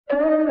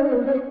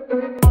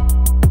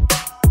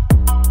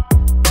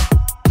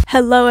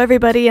Hello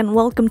everybody and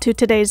welcome to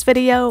today's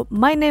video.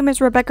 My name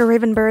is Rebecca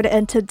Ravenbird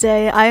and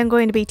today I am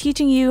going to be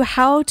teaching you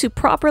how to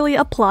properly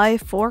apply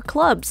for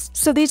clubs.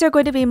 So these are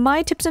going to be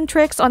my tips and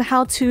tricks on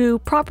how to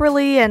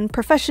properly and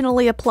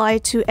professionally apply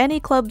to any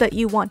club that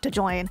you want to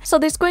join. So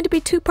there's going to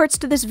be two parts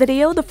to this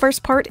video. The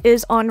first part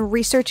is on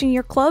researching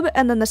your club,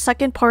 and then the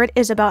second part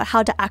is about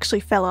how to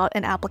actually fill out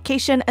an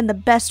application and the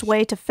best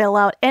way to fill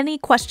out any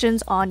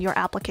questions on your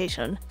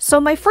application. So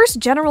my first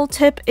general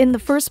tip in the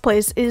first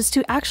place is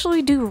to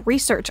actually do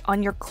research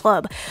on your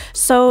club.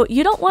 So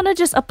you don't want to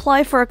just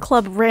apply for a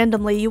club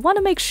randomly. You want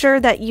to make sure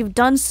that you've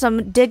done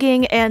some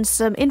digging and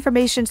some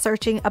information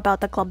searching about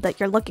the club that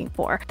you're looking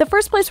for. The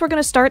first place we're going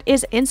to start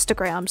is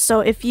Instagram. So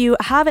if you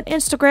have an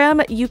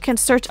Instagram, you can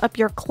search up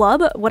your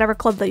club, whatever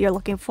club that you're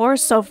looking for.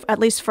 So at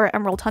least for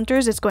Emerald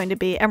Hunters, it's going to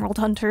be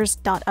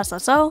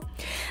emeraldhunters.sso.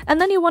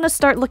 And then you want to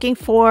start looking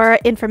for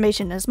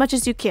information as much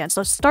as you can.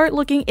 So start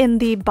looking in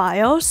the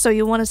bio. So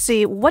you want to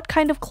see what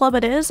kind of club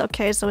it is.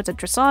 Okay, so it's a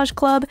dressage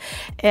club,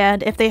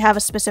 and if they have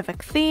a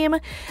specific theme,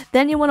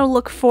 then you want to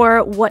look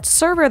for what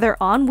server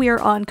they're on. We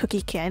are on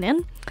Cookie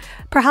Canyon.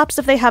 Perhaps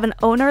if they have an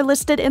owner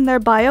listed in their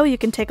bio, you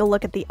can take a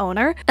look at the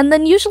owner. And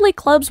then usually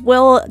clubs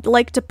will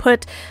like to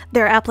put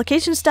their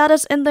application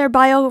status in their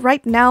bio.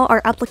 Right now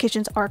our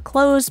applications are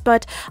closed,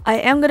 but I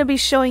am going to be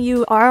showing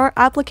you our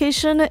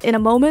application in a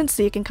moment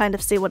so you can kind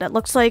of see what it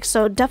looks like.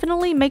 So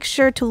definitely make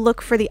sure to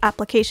look for the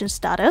application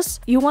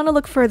status. You want to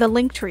look for the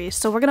link tree.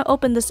 So we're going to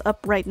open this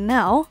up right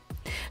now.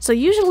 So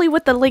usually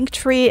with the link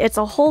tree, it's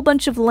a whole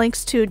bunch of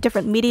links to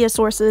different media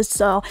sources.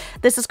 So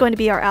this is going to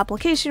be our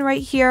application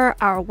right here,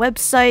 our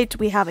website,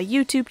 we have a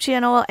YouTube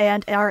channel,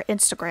 and our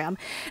Instagram.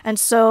 And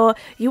so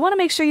you want to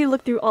make sure you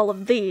look through all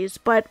of these,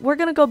 but we're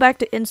going to go back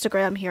to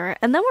Instagram here,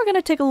 and then we're going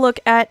to take a look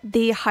at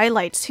the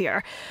highlights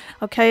here.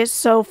 Okay,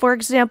 so for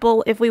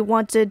example, if we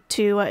wanted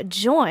to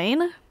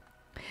join,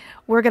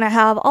 we're going to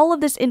have all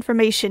of this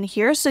information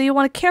here. So you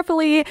want to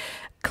carefully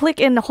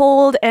click and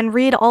hold and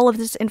read all of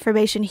this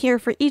information here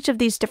for each of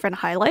these different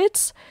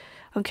highlights.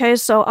 Okay,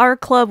 so our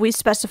club, we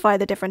specify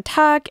the different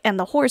tack and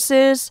the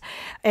horses,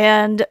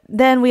 and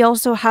then we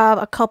also have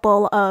a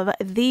couple of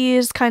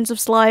these kinds of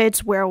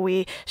slides where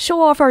we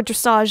show off our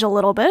dressage a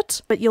little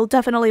bit, but you'll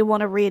definitely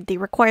want to read the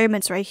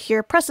requirements right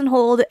here, press and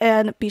hold,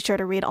 and be sure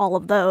to read all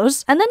of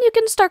those. And then you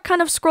can start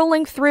kind of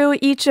scrolling through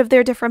each of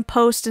their different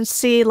posts and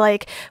see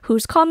like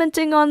who's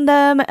commenting on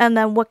them, and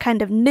then what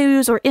kind of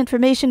news or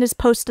information is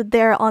posted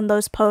there on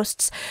those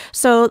posts.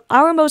 So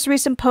our most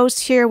recent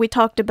post here, we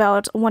talked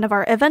about one of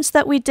our events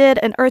that we did,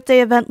 an Earth Day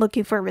event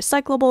looking for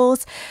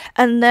recyclables,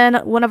 and then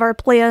one of our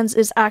plans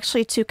is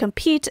actually to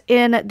compete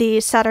in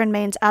the Saturn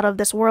Main's Out of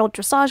This World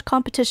dressage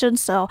competition.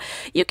 So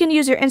you can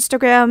use your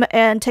Instagram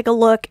and take a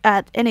look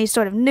at any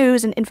sort of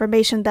news and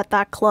information that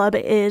that club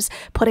is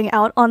putting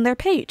out on their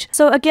page.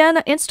 So again,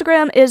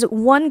 Instagram is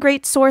one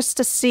great source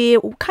to see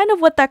kind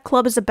of what that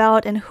club is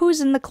about and who's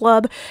in the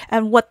club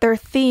and what their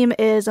theme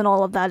is and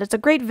all of that. It's a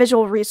great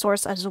visual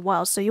resource as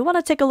well. So you want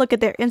to take a look at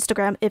their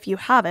Instagram if you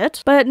have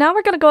it. But now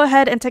we're going to go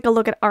ahead and take a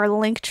look at our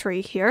link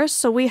tree here.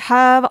 So we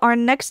have our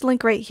next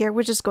link right here,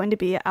 which is going to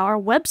be our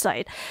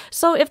website.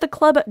 So if the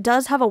club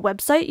does have a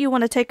website, you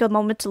want to take a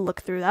moment to look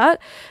through that.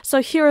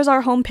 So here is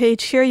our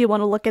homepage here. You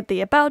want to look at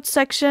the About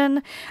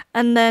section,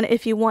 and then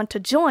if you want to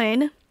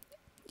join,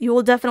 you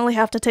will definitely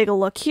have to take a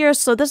look here.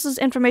 So this is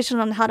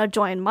information on how to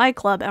join my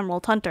club,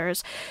 Emerald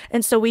Hunters.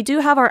 And so we do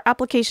have our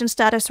application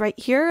status right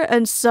here.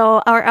 And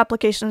so our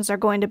applications are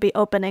going to be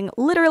opening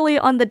literally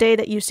on the day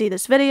that you see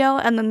this video,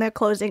 and then they're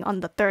closing on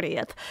the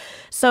 30th.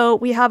 So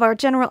we have our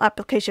general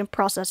application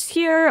process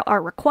here,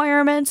 our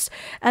requirements,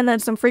 and then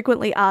some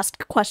frequently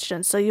asked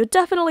questions. So you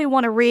definitely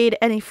want to read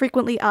any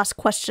frequently asked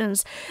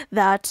questions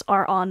that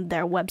are on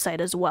their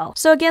website as well.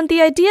 So again,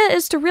 the idea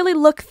is to really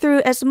look through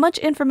as much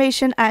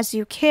information as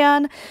you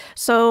can.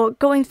 So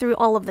going through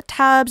all of the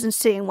tabs and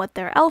seeing what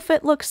their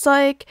outfit looks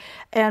like,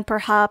 and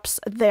perhaps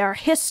their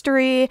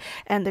history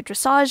and the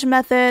dressage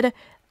method.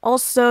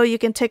 Also, you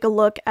can take a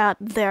look at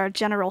their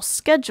general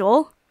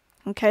schedule.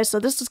 Okay, so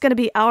this is going to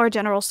be our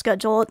general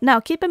schedule. Now,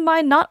 keep in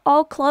mind, not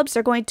all clubs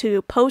are going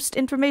to post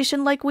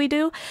information like we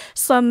do.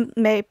 Some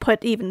may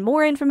put even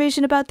more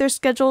information about their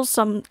schedules.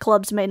 Some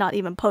clubs may not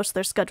even post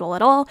their schedule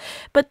at all.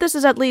 But this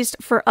is at least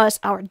for us,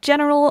 our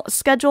general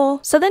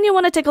schedule. So then you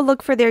want to take a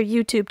look for their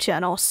YouTube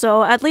channel.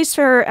 So at least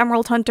for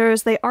Emerald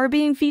Hunters, they are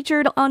being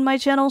featured on my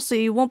channel. So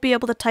you won't be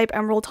able to type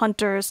Emerald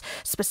Hunters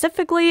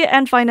specifically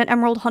and find an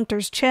Emerald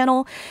Hunters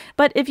channel.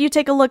 But if you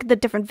take a look at the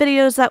different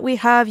videos that we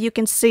have, you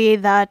can see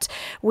that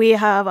we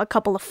have a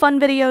couple of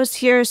fun videos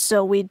here.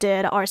 So we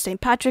did our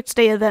St. Patrick's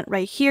Day event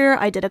right here.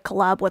 I did a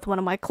collab with one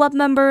of my club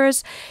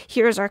members.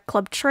 Here's our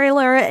club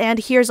trailer, and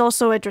here's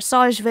also a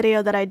dressage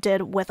video that I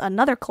did with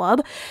another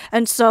club.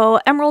 And so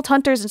Emerald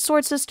Hunters and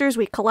Sword Sisters,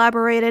 we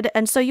collaborated,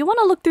 and so you want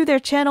to look through their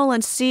channel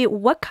and see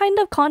what kind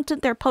of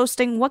content they're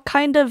posting, what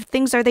kind of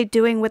things are they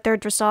doing with their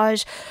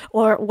dressage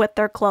or with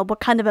their club, what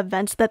kind of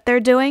events that they're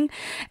doing,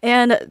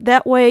 and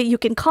that way you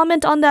can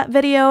comment on that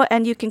video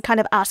and you can kind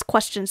of ask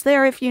questions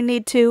there if you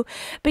need to.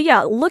 But But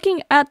yeah,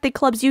 looking at the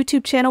club's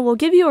YouTube channel will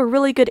give you a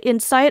really good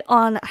insight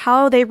on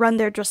how they run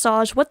their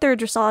dressage, what their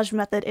dressage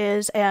method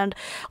is, and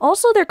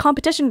also their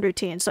competition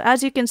routine. So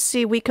as you can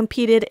see, we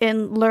competed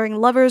in Luring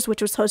Lovers,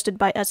 which was hosted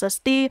by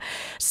SSD.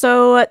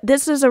 So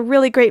this is a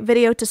really great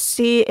video to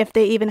see if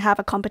they even have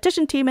a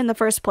competition team in the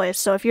first place.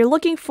 So if you're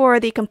looking for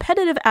the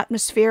competitive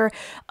atmosphere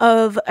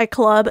of a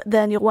club,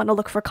 then you'll want to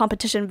look for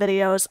competition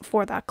videos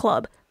for that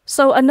club.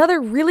 So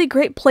another really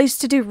great place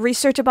to do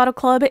research about a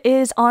club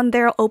is on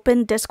their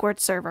open Discord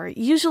server.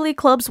 Usually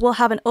clubs will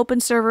have an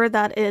open server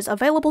that is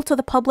available to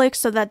the public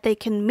so that they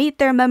can meet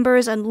their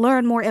members and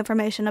learn more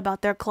information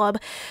about their club.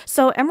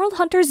 So Emerald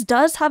Hunters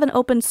does have an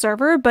open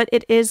server, but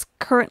it is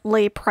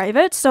currently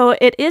private, so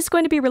it is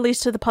going to be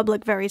released to the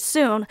public very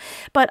soon.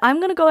 But I'm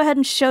going to go ahead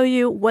and show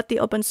you what the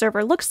open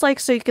server looks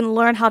like so you can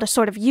learn how to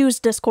sort of use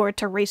Discord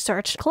to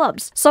research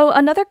clubs. So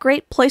another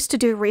great place to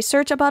do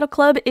research about a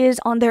club is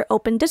on their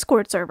open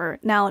Discord server.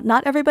 Now,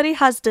 not everybody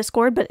has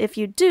Discord, but if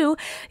you do,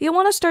 you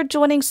want to start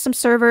joining some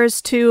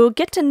servers to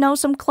get to know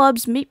some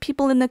clubs, meet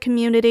people in the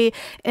community,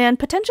 and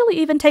potentially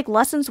even take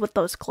lessons with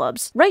those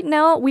clubs. Right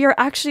now, we are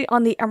actually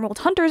on the Emerald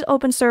Hunters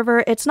open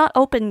server. It's not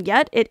open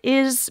yet. It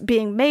is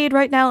being made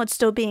right now. It's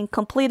still being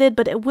completed,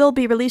 but it will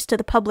be released to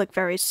the public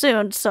very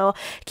soon, so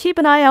keep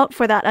an eye out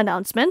for that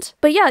announcement.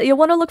 But yeah, you'll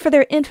want to look for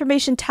their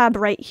information tab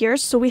right here.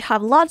 So we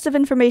have lots of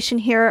information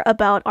here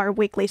about our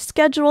weekly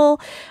schedule.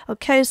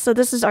 Okay, so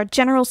this is our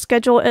general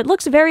schedule. It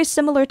looks very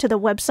similar to the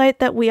website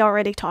that we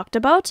already talked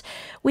about.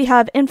 We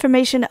have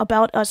information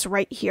about us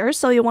right here,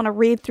 so you want to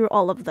read through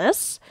all of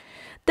this.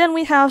 Then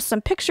we have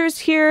some pictures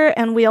here,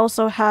 and we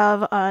also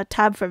have a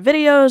tab for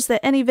videos,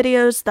 any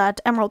videos that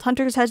Emerald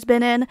Hunters has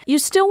been in. You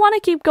still want to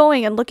keep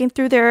going and looking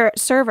through their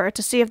server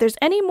to see if there's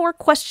any more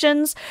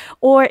questions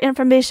or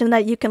information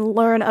that you can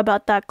learn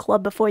about that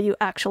club before you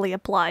actually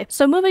apply.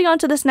 So moving on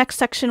to this next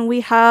section,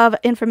 we have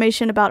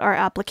information about our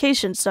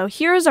application. So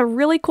here's a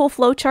really cool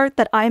flowchart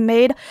that I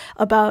made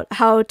about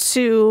how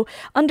to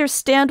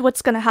understand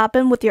what's going to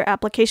happen with your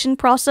application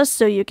process,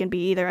 so you can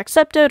be either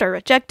accepted or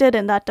rejected,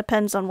 and that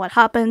depends on what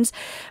happens.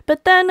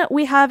 But then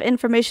we have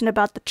information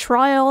about the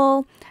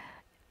trial,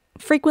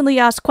 frequently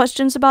asked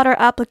questions about our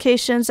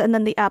applications, and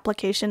then the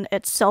application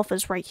itself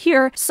is right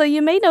here. So you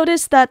may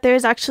notice that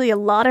there's actually a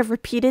lot of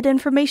repeated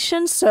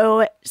information,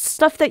 so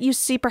stuff that you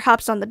see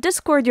perhaps on the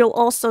Discord, you'll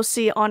also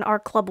see on our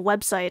club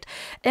website.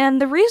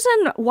 And the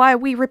reason why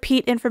we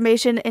repeat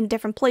information in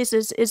different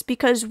places is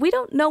because we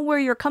don't know where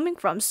you're coming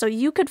from. So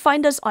you could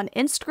find us on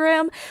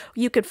Instagram,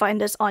 you could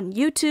find us on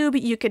YouTube,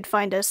 you could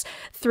find us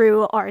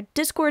through our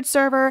Discord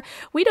server.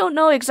 We don't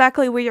know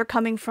exactly where you're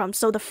coming from,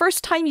 so the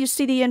first time you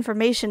see the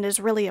information is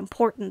really important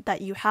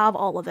that you have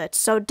all of it.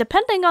 So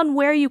depending on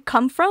where you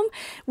come from,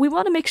 we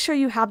want to make sure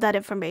you have that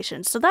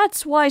information. So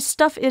that's why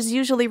stuff is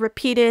usually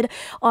repeated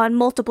on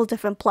multiple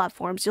different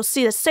platforms. You'll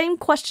see the same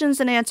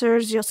questions and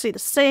answers, you'll see the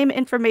same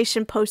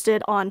information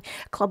posted on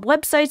club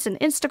websites and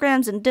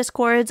Instagrams and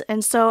Discords,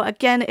 and so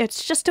again,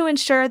 it's just to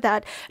ensure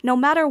that no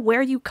matter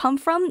where you come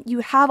from,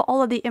 you have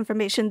all of the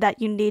information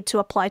that you need to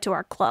apply to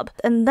our club.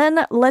 And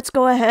then let's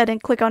go ahead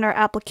and click on our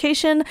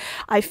application.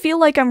 I feel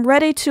like I'm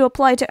ready to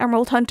apply to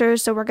Emerald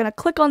Hunters, so we're going to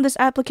click on this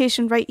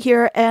application right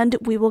here and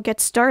we will get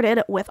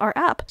started with our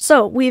app.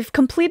 So we've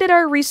completed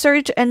our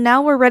research and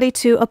now we're ready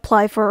to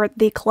apply for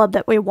the club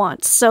that we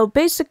want. So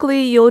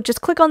basically you'll just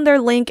click on their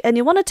link and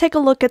you want to take a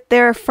look at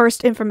their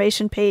first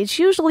information page.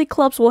 Usually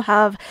clubs will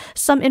have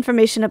some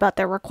information about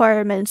their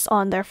requirements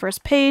on their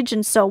first page,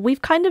 and so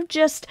we've kind of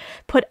just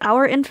put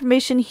our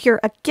information here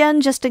again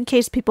just in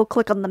case people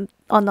click on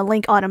the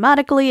link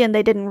automatically and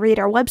they didn't read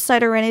our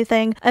website or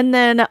anything. And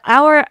then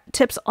our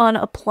tips on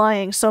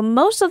applying. So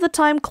most of the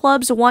time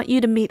clubs want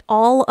you to meet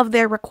all of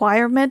their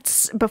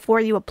requirements before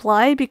you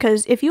apply,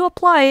 because if you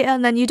apply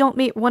and then you don't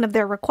meet one of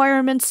their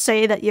requirements,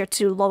 say that you're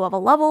too low of a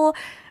level,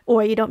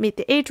 or you don't meet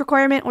the age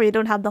requirement, or you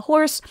don't have the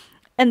horse,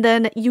 and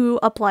then you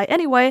apply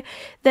anyway,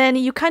 then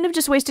you kind of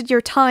just wasted your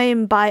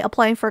time by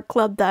applying for a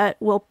club that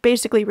will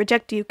basically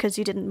reject you because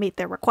you didn't meet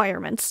their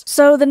requirements.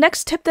 So the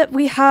next tip that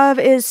we have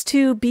is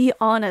to be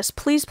honest.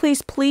 Please,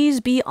 please,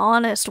 please be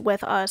honest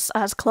with us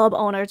as club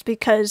owners,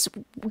 because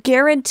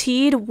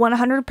guaranteed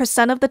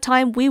 100% of the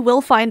time we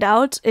will find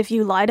out if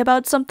you lied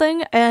about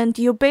something and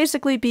you'll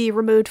basically be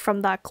removed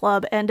from that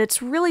club, and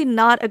it's really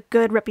not a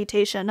good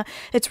reputation.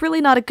 It's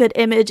really not a good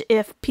image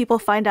if people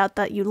find out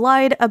that you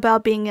lied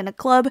about being in a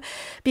club,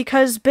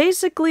 because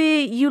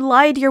basically you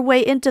lied your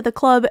way into the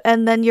club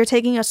and then you're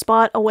taking a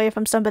spot away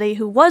from somebody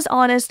who was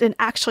honest and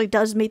actually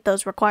does meet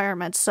those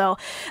requirements. So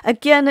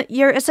again,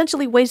 you're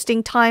essentially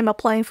wasting time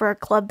applying for a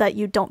club that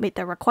you don't meet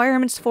the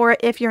requirements for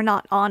if you're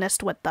not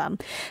honest with them.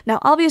 Now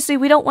obviously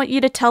we don't want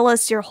you to tell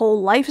us your whole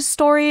life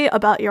story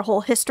about your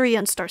whole history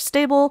and Star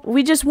Stable.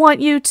 We just want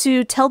you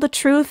to tell the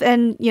truth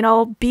and, you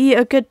know, be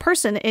a good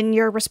person in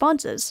your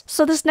responses.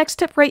 So this next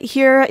tip right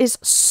here is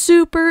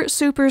super,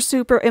 super,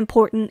 super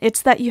important.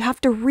 It's that you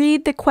have to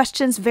read the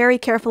questions very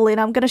carefully,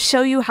 and I'm going to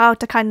show you how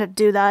to kind of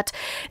do that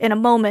in a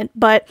moment,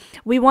 but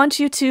we want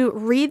you to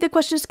read the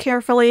questions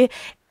carefully,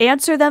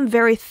 answer them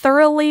very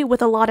thoroughly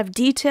with a lot of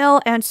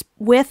detail and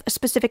with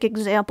specific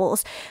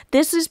examples.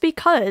 This is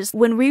because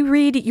when we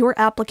read your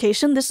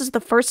application, this is the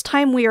first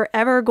time we are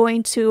ever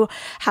going to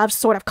have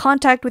sort of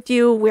contact with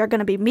you. We are going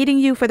to be meeting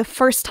you for the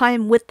first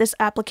time with this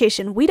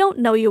application. We don't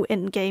know you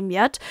in game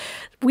yet.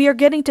 We are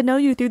getting to know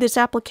you through this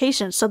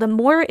application. So the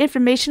more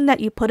information that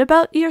you put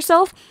about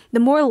yourself, the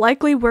more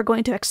likely we're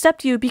going to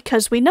accept you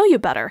because we know you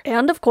better.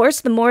 And of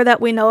course, the more that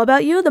we know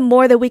about you, the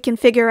more that we can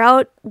figure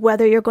out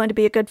whether you're going to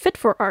be a good fit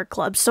for our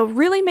club. So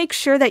really make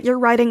sure that you're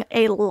writing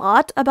a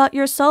lot about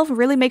yourself.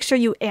 Really make sure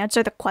you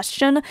answer the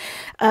question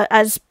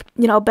as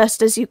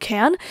best as you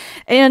can,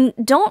 and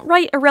don't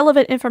write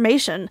irrelevant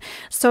information.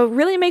 So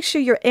really make sure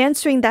you're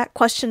answering that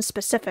question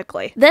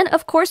specifically. Then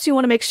of course you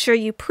want to make sure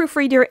you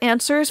proofread your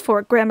answers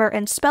for grammar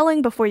and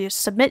spelling before you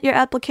submit your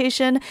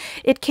application.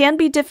 It can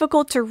be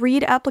difficult to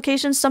read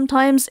applications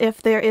sometimes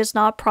if there is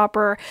not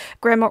proper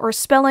grammar or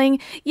spelling.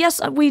 Yes,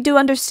 we do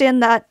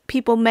understand that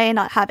people may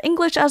not have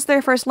English as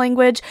their first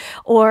language,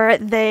 or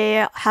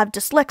they have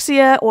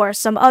dyslexia or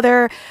some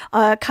other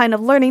kind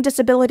of learning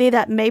disability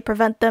that may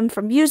prevent them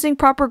from using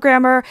proper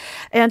grammar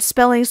and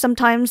spelling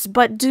sometimes,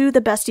 but do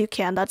the best you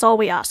can. That's all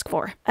we ask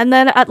for. And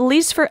then at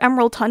least for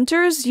Emerald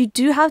Hunters, you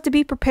do have to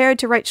be prepared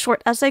to write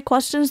short essay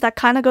questions. That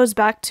kind of goes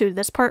back to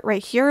this part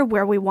right here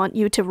where we want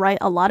you to write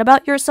a lot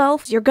about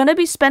yourself. You're going to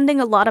be spending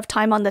a lot of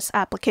time on this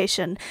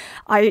application.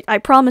 I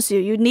promise you,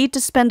 you need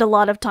to spend a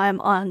lot of time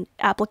on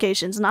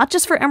applications, not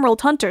just for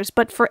Emerald Hunters,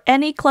 but for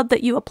any club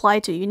that you apply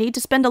to. You need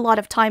to spend a lot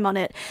of time on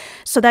it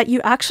so that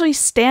you actually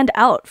stand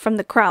out from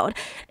the crowd.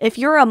 If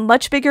you're a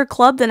much bigger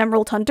club than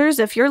Emerald Hunters,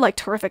 if you're like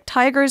Terrific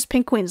Tigers,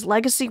 Pink Queen's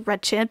Legacy,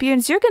 Red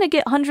Champions, you're going to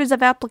get hundreds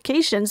of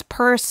applications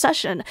per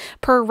session,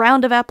 per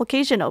round of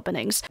application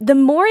openings. The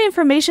more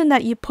information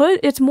that you put,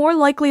 it's more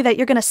likely that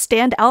you're going to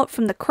stand out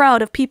from the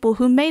crowd of people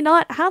who may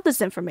not have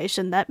this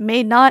information, that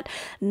may not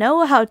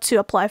know how to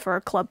apply for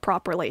a club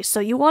properly. So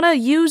you want to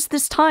use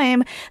this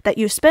time that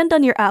you spend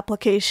on your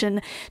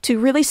application to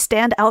really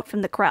stand out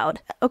from the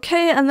crowd.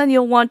 Okay, and then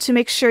you'll want to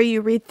make sure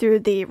you read through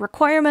the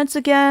requirements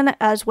again,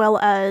 as well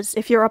as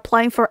if you're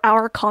applying for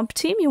our comp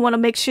team, you want to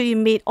make sure you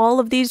meet all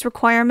of these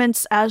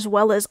requirements as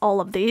well as all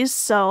of these.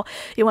 So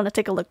you want to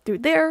take a look through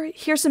there.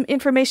 Here's some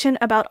information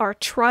about our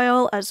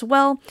trial as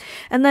well.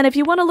 And then if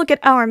you want to look at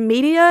our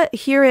media,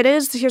 here it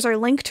is. Here's our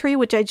link tree,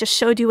 which I just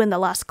showed you in the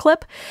last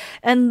clip.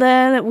 And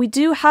then we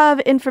do have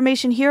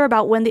information here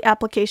about when the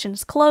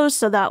applications close,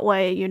 so that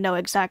way you know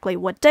exactly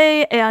what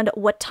day and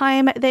what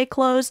time they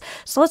close.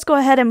 So let's go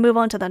ahead and move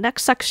on to the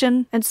next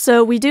section. And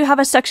so we do have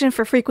a section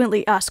for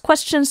frequently asked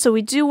questions, so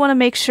we do want to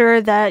make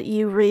sure that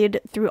you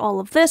read through all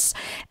of this.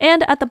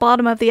 And at the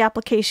bottom of the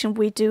application,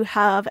 we do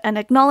have an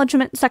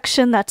acknowledgement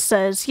section that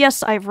says,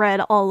 yes, I've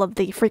read all of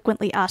the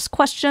frequently asked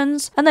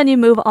questions, and then you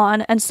move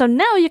on. And so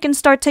now you can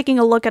start taking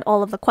a look at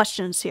all of the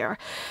questions here.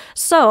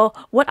 So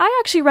what I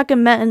actually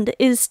recommend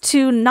is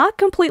to not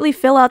completely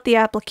fill out the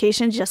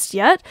application just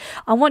yet.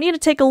 I want you to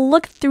take a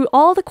look through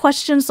all the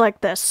questions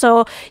like this.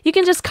 So you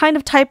can just kind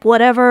of type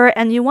whatever,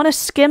 and you want to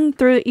skim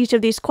through each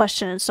of these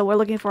questions. So we're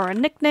looking for a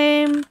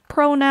nickname,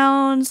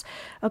 pronouns,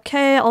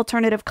 okay,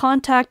 alternative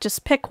contact,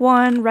 just pick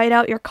one, write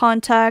out your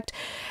contact,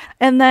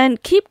 and then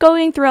keep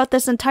going throughout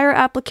this entire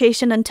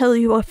application until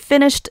you have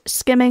finished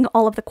skimming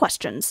all of the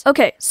questions.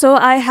 Okay, so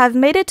I have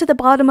made it to the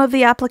bottom of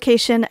the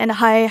application and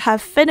I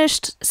have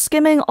finished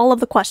skimming all of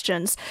the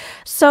questions.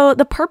 So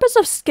the purpose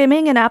of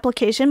skimming an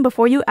application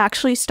before you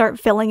actually start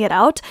filling it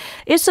out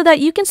is so that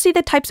you can see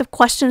the types of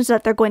questions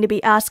that they're going to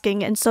be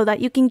asking, and so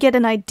that you can get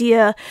an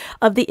idea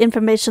of the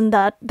information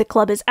that the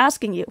club is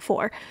asking you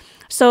for.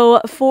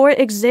 So, for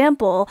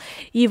example,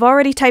 you've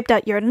already typed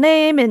out your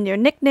name and your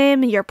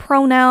nickname and your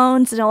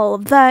pronouns and all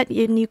of that,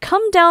 and you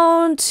come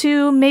down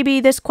to maybe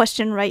this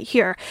question right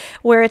here,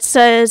 where it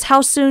says, how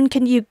soon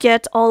can you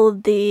get all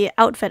of the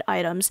outfit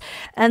items?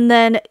 And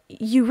then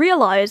you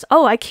realize,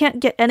 oh, I can't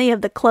get any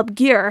of the club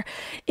gear.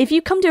 If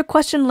you come to a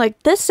question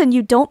like this and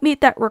you don't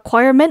meet that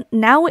requirement,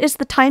 now is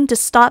the time to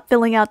stop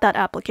filling out that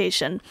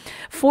application.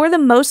 For the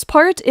most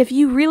part, if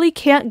you really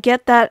can't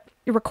get that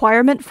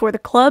requirement for the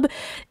club,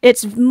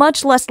 it's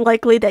much less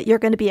likely that you're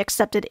going to be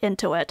accepted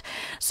into it.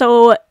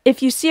 So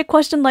if you see a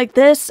question like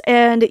this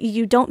and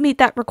you don't meet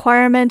that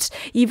requirement,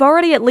 you've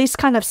already at least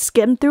kind of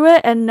skimmed through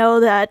it and know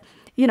that,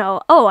 you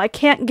know, oh, I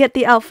can't get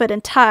the outfit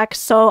intact,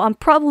 so I'm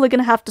probably going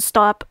to have to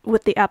stop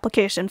with the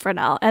application for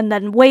now, and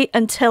then wait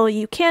until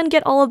you can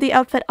get all of the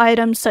outfit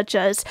items, such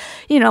as,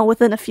 you know,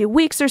 within a few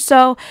weeks or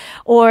so,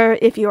 or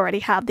if you already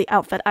have the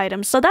outfit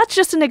items. So that's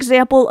just an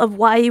example of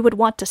why you would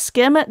want to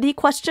skim the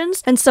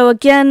questions. And so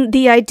again,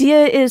 the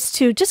idea is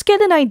to just get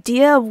an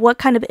idea of what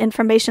kind of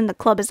information the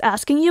club is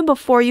asking you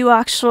before you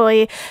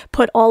actually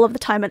put all of the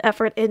time and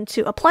effort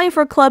into applying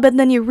for a club, and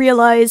then you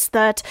realize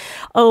that,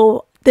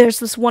 oh, there's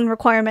this one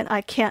requirement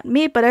I can't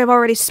meet, but I've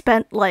already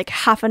spent like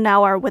half an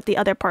hour with the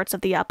other parts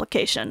of the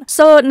application.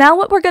 So now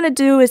what we're going to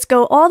do is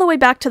go all the way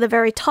back to the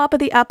very top of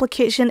the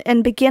application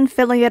and begin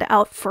filling it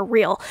out for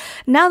real.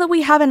 Now that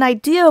we have an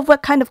idea of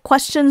what kind of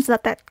questions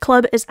that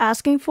club is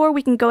asking for,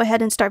 we can go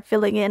ahead and start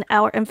filling in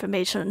our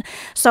information.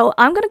 So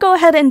I'm going to go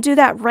ahead and do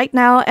that right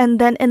now, and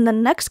then in the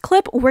next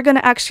clip, we're going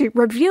to actually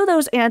review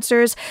those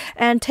answers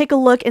and take a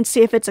look and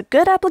see if it's a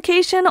good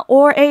application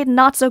or a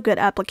not so good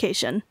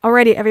application.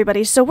 Alrighty,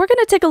 everybody, so we're going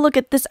to take a look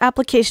at this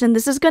application.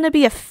 This is going to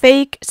be a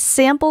fake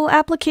sample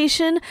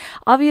application.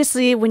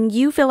 Obviously, when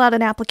you fill out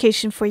an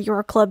application for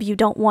your club, you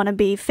don't want to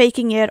be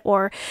faking it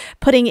or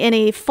putting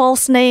any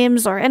false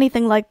names or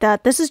anything like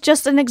that. This is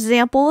just an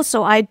example,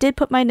 so I did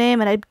put my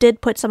name and I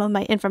did put some of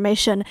my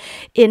information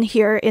in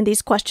here in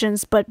these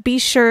questions, but be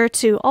sure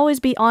to always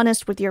be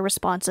honest with your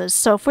responses.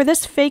 So for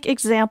this fake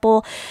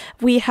example,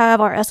 we have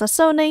our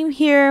SSO name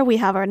here, we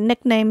have our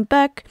nickname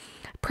Beck,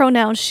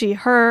 pronoun she,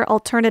 her,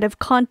 alternative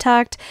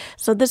contact.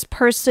 So this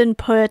person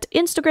put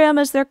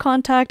Instagram as their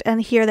contact, and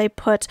here they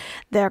put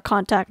their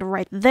contact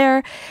right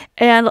there.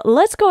 And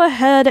let's go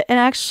ahead and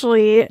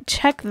actually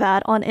check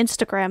that on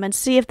Instagram and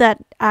see if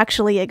that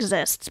actually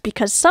exists,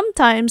 because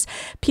sometimes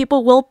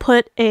people will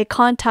put a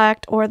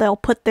contact or they'll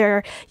put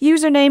their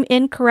username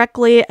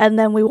incorrectly and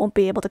then we won't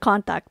be able to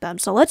contact them.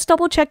 So let's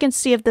double check and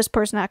see if this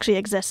person actually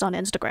exists on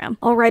Instagram.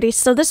 Alrighty,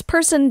 so this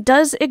person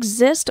does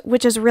exist,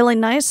 which is really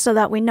nice, so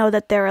that we know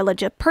that they're a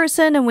legit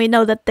person, and we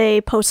know that they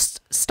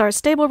post Star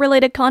Stable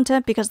related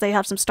content because they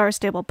have some Star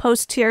Stable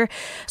posts here.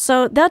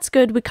 So that's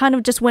good. We kind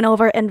of just went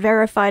over and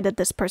verified that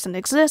this person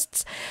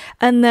exists.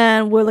 And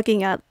then we're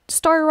looking at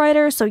Star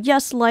Rider. So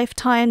yes,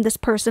 lifetime. This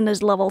person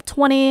is level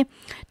 20.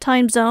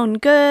 Time zone,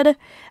 good.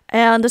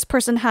 And this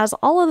person has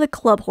all of the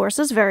club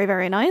horses. Very,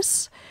 very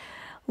nice.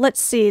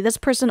 Let's see, this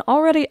person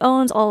already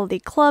owns all of the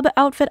club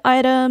outfit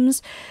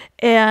items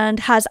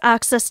and has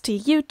access to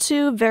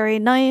YouTube. Very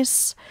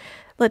nice.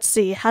 Let's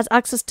see, has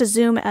access to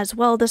Zoom as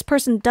well. This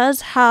person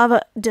does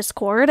have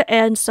Discord,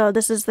 and so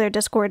this is their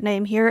Discord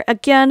name here.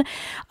 Again,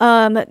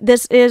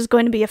 this is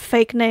going to be a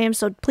fake name,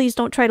 so please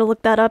don't try to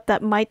look that up.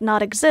 That might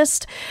not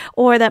exist,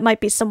 or that might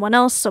be someone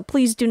else, so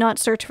please do not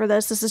search for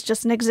this. This is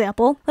just an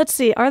example. Let's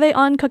see, are they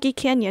on Cookie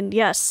Canyon?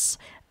 Yes.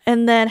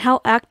 And then how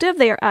active?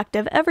 They are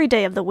active every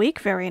day of the week.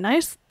 Very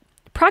nice.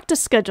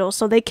 Practice schedule,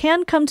 so they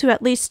can come to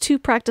at least 2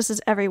 practices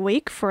every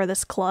week for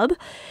this club.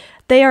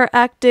 They are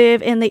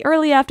active in the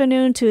early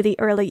afternoon to the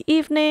early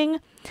evening,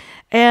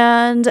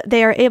 and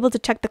they are able to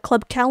check the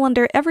club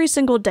calendar every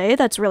single day.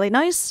 That's really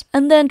nice.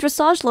 And then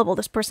dressage level,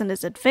 this person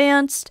is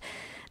advanced.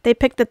 They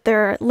picked that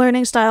their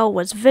learning style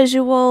was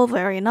visual.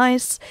 Very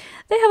nice.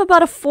 They have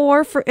about a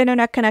 4 for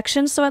internet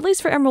connection, so at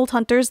least for Emerald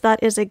Hunters,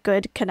 that is a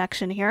good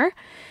connection here.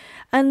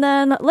 And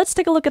then let's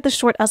take a look at the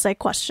short essay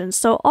questions.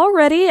 So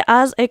already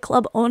as a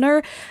club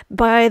owner,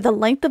 by the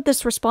length of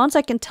this response,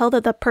 I can tell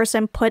that the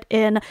person put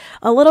in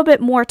a little bit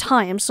more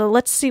time. So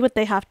let's see what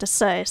they have to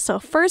say. So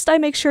first, I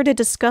make sure to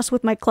discuss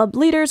with my club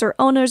leaders or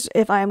owners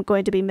if I am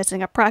going to be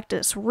missing a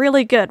practice.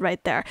 Really good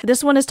right there.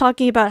 This one is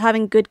talking about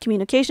having good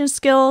communication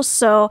skills.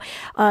 So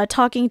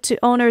talking to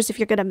owners if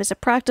you're going to miss a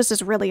practice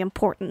is really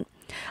important.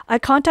 I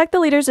contact the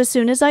leaders as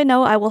soon as I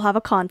know I will have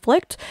a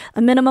conflict,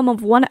 a minimum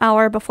of 1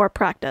 hour before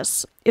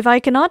practice. If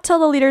I cannot tell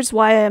the leaders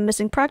why I am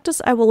missing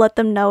practice, I will let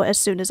them know as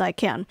soon as I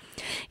can.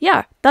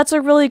 Yeah, that's a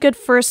really good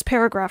first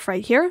paragraph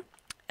right here.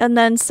 And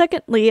then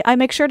secondly, I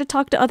make sure to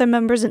talk to other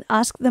members and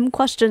ask them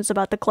questions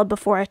about the club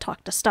before I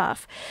talk to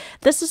staff.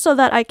 This is so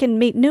that I can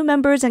meet new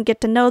members and get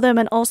to know them,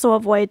 and also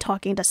avoid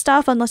talking to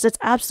staff unless it's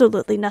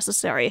absolutely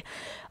necessary.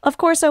 Of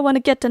course, I want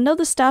to get to know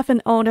the staff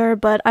and owner,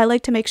 but I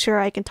like to make sure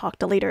I can talk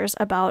to leaders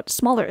about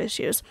smaller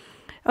issues.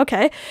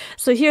 Okay,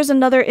 so here's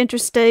another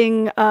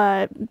interesting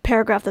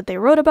paragraph that they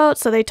wrote about.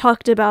 So they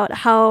talked about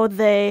how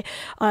they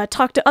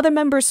talk to other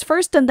members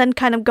first and then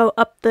kind of go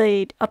up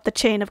the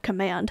chain of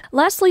command.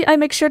 Lastly, I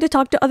make sure to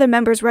talk to other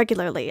members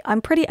regularly.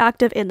 I'm pretty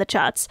active in the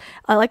chats.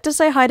 I like to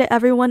say hi to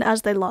everyone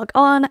as they log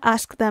on,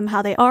 ask them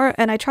how they are,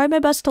 and I try my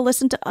best to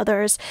listen to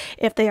others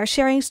if they are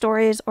sharing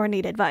stories or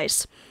need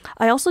advice.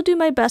 I also do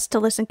my best to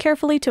listen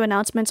carefully to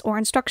announcements or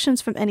instructions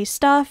from any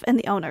staff and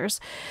the owners.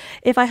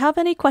 If I have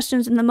any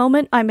questions in the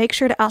moment, I make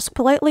sure to ask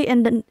politely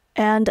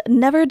and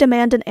never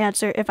demand an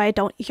answer if I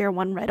don't hear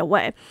one right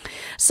away.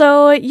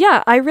 So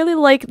yeah, I really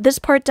like this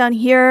part down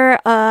here.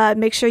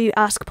 Make sure you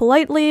ask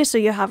politely so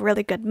you have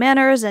really good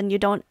manners and you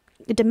don't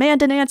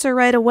demand an answer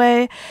right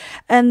away.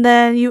 And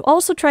then you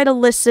also try to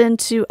listen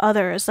to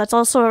others. That's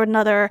also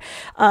another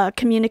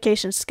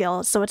communication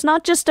skill. So it's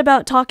not just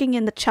about talking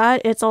in the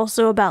chat, it's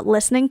also about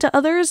listening to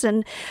others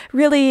and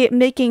really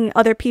making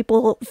other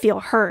people feel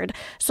heard.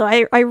 So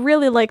I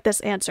really like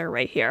this answer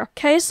right here.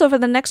 Okay, so for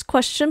the next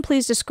question,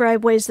 please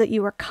describe ways that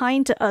you are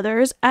kind to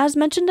others. As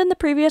mentioned in the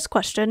previous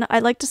question, I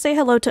like to say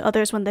hello to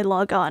others when they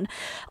log on.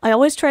 I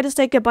always try to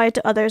say goodbye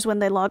to others when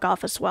they log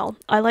off as well.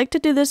 I like to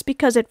do this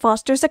because it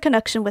fosters a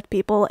connection with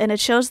people, and it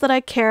shows that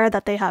I care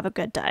that they have a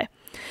good day.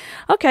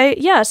 Okay,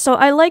 yeah, so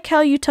I like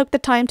how you took the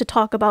time to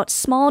talk about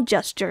small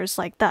gestures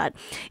like that.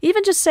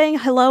 Even just saying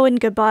hello and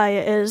goodbye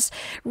is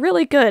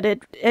really good.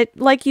 It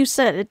like you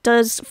said, it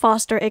does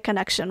foster a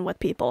connection with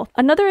people.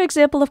 Another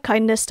example of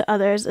kindness to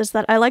others is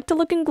that I like to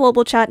look in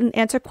global chat and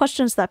answer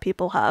questions that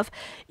people have.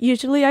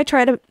 Usually I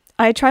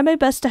try my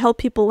best to help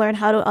people learn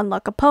how to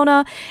unlock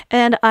Epona,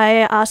 and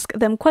I ask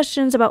them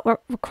questions about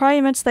what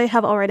requirements they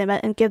have already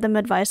met and give them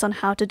advice on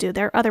how to do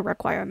their other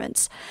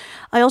requirements.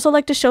 I also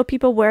like to show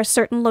people where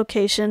certain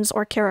locations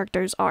or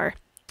characters are.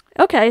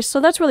 Okay, so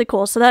that's really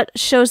cool. So that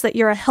shows that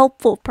you're a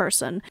helpful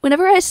person.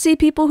 Whenever I see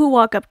people who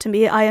walk up to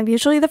me, I am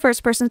usually the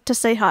first person to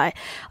say hi.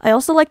 I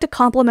also like to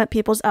compliment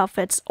people's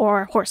outfits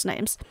or horse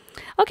names.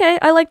 Okay,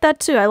 I like that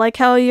too. I like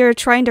how you're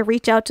trying to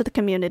reach out to the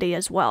community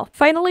as well.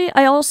 Finally,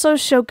 I also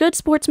show good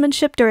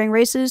sportsmanship during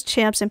races,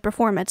 champs, and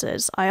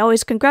performances. I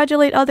always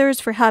congratulate others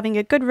for having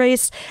a good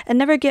race and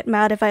never get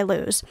mad if I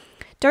lose.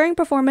 During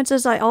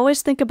performances, I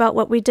always think about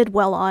what we did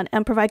well on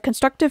and provide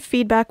constructive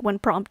feedback when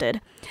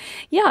prompted.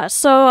 Yeah,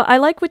 so I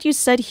like what you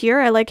said here.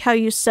 I like how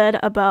you said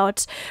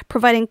about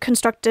providing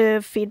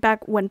constructive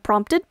feedback when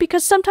prompted,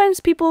 because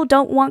sometimes people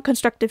don't want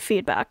constructive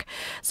feedback.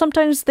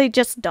 Sometimes they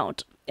just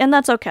don't. And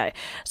that's okay.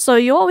 So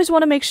you always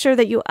want to make sure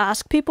that you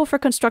ask people for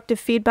constructive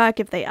feedback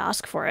if they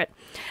ask for it.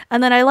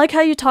 And then I like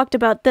how you talked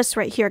about this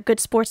right here, good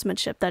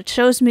sportsmanship. That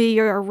shows me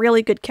you're a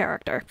really good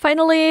character.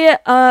 Finally,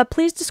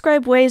 please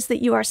describe ways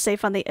that you are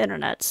safe on the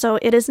internet. So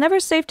it is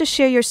never safe to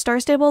share your Star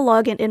Stable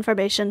login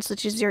information,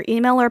 such as your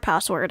email or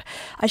password.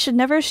 I should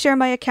never share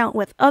my account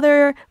with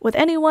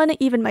anyone,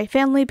 even my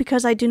family,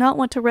 because I do not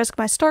want to risk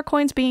my star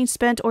coins being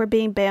spent or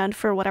being banned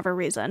for whatever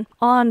reason.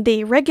 On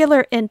the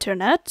regular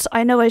internet,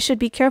 I know I should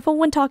be careful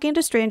when talking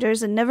to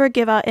strangers and never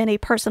give out any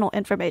personal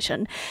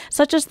information,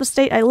 such as the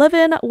state I live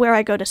in, where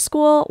I go to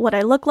school, what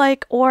I look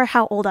like, or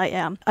how old I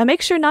am. I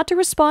make sure not to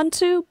respond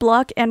to,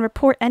 block, and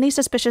report any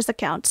suspicious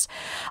accounts.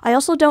 I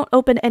also don't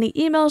open any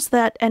emails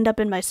that end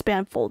up in my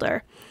spam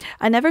folder.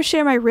 I never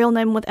share my real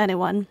name with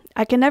anyone.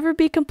 I can never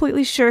be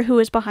completely sure who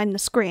is behind the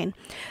screen.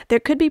 There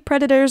could be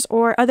predators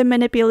or other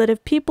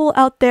manipulative people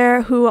out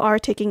there who are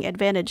taking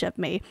advantage of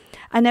me.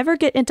 I never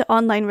get into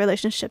online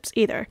relationships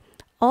either.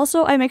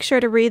 Also, I make sure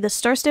to read the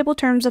Star Stable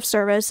Terms of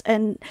Service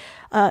and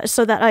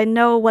so that I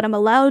know what I'm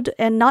allowed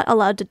and not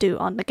allowed to do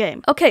on the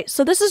game. Okay,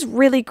 so this is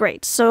really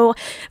great. So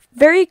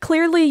very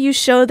clearly you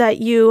show that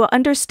you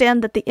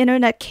understand that the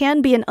internet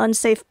can be an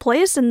unsafe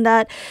place and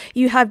that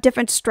you have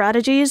different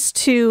strategies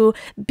to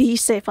be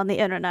safe on the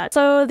internet.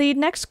 So the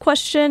next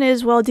question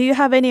is, well, do you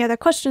have any other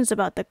questions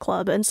about the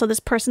club? And so this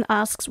person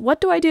asks,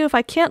 what do I do if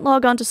I can't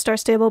log on to Star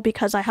Stable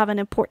because I have an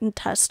important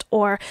test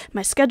or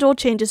my schedule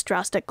changes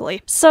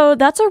drastically? So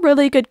that's a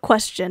really good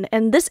question,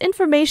 and this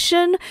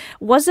information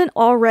wasn't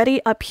already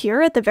up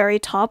here at the very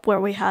top where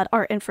we had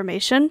our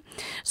information.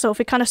 So if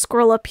we kind of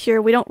scroll up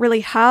here, we don't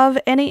really have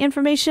any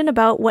information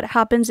about what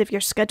happens if your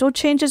schedule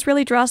changes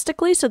really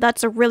drastically, so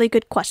that's a really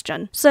good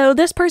question. So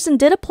this person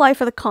did apply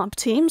for the comp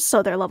team,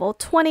 so they're level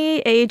 20,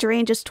 age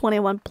range is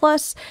 21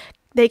 plus.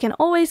 They can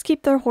always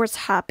keep their horse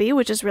happy,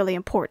 which is really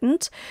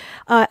important.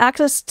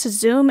 Access to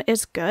Zoom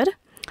is good.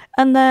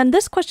 And then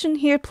this question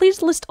here,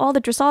 please list all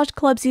the dressage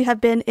clubs you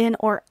have been in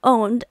or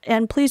owned,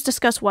 and please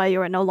discuss why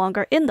you are no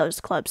longer in those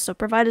clubs, so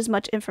provide as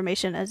much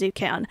information as you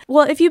can.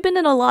 Well, if you've been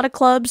in a lot of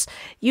clubs,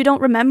 you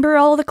don't remember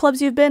all the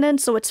clubs you've been in,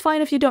 so it's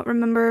fine if you don't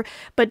remember,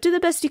 but do the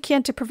best you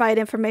can to provide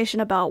information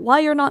about why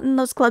you're not in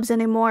those clubs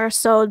anymore.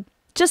 So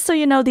just so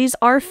you know, these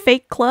are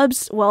fake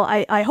clubs. Well,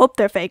 I hope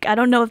they're fake. I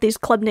don't know if these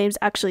club names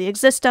actually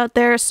exist out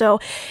there, so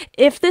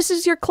if this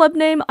is your club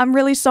name, I'm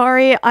really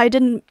sorry. I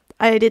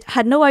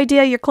had no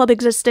idea your club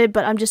existed,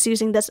 but I'm just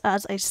using this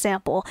as a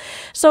sample.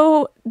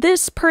 So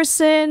this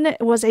person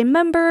was a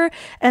member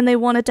and they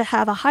wanted to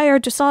have a higher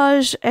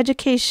dressage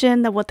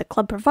education than what the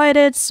club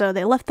provided, so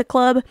they left the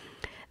club.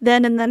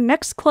 Then in the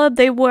next club,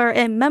 they were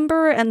a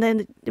member and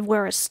then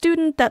were a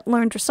student that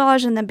learned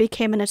dressage and then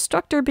became an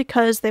instructor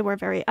because they were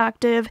very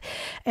active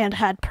and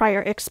had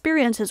prior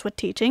experiences with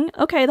teaching.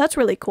 Okay, that's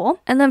really cool.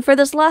 And then for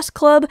this last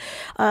club,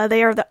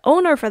 they are the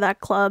owner for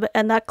that club,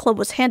 and that club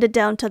was handed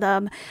down to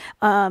them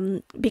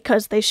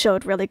because they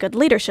showed really good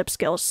leadership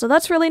skills. So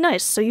that's really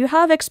nice. So you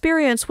have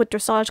experience with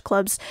dressage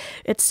clubs,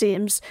 it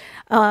seems.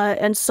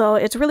 And so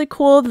it's really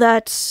cool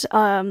that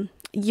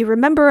you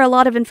remember a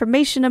lot of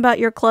information about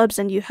your clubs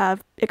and you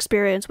have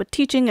experience with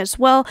teaching as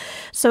well.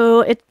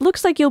 So it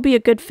looks like you'll be a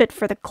good fit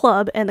for the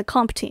club and the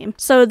comp team.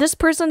 So this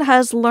person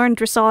has learned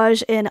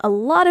dressage in a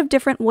lot of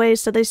different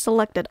ways, so they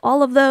selected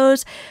all of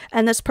those.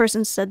 And this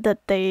person said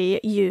that they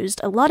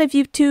used a lot of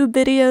YouTube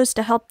videos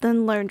to help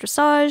them learn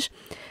dressage.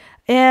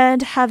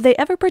 And have they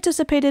ever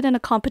participated in a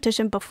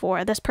competition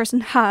before? This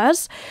person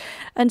has.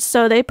 And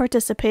so they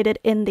participated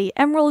in the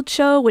Emerald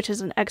Show, which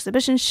is an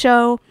exhibition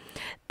show.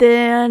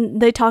 Then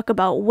they talk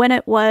about when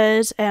it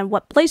was and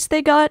what place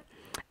they got.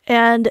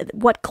 and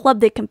what club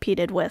they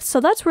competed with. So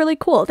that's really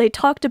cool. They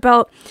talked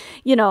about,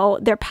 you know,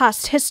 their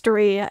past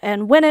history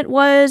and when it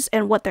was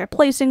and what their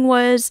placing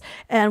was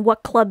and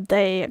what club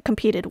they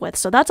competed with.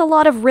 So that's a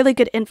lot of really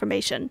good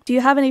information. Do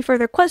you have any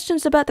further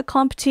questions about the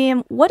comp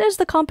team? What is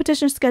the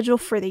competition schedule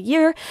for the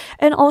year?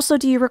 And also,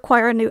 do you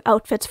require new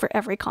outfits for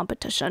every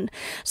competition?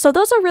 So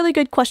those are really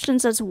good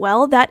questions as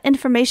well. That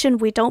information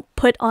we don't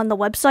put on the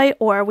website,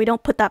 or we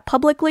don't put that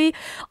publicly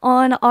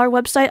on our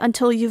website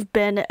until you've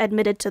been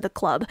admitted to the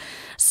club.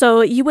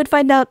 So you would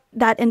find out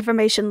that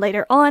information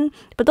later on,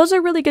 but those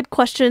are really good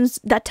questions.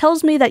 That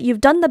tells me that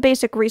you've done the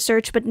basic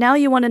research, but now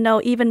you want to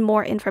know even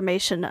more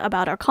information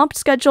about our comp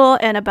schedule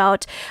and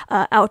about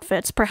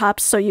outfits,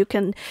 perhaps, so you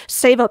can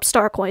save up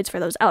star coins for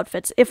those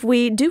outfits if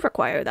we do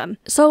require them.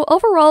 So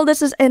overall,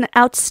 this is an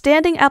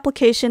outstanding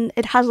application.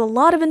 It has a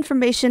lot of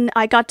information.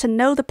 I got to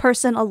know the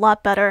person a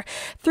lot better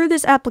through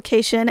this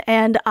application,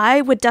 and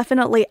I would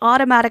definitely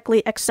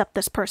automatically accept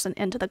this person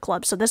into the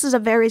club. So this is a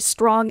very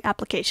strong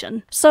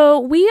application. So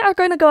we are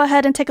going to go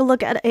ahead and take a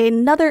look at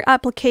another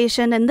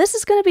application, and this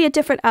is going to be a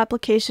different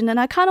application, and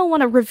I kind of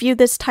want to review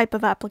this type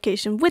of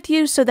application with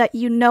you so that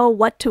you know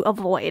what to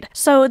avoid.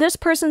 So this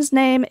person's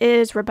name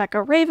is Rebecca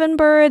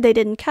Ravenbird. They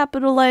didn't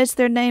capitalize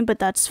their name, but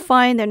that's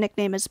fine. Their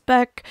nickname is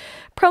Beck.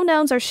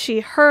 Pronouns are she,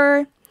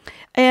 her.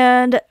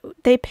 And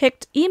they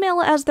picked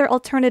email as their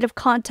alternative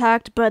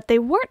contact, but they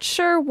weren't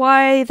sure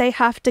why they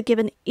have to give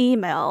an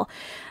email.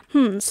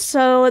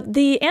 So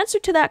the answer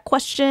to that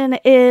question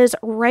is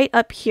right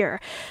up here.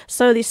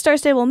 So the Star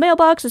Stable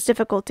mailbox is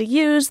difficult to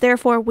use,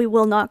 therefore we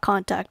will not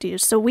contact you.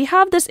 So we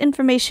have this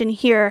information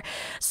here,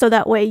 so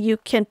that way you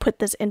can put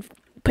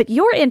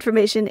your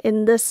information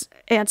in this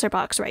answer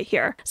box right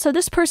here. So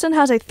this person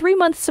has a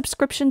 3-month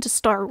subscription to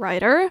Star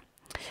Rider.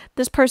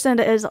 This person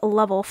is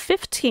level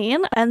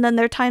 15, and then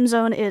their time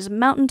zone is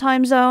Mountain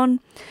Time Zone.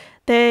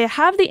 They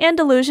have the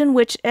Andalusian,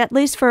 which at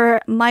least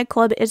for my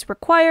club is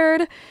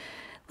required.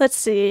 Let's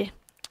see.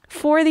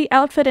 For the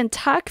outfit and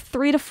tack,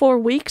 3 to 4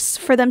 weeks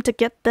for them to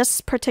get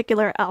this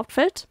particular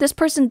outfit. This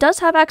person does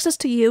have access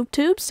to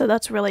YouTube, so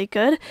that's really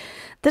good.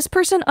 This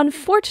person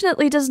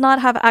unfortunately does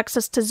not have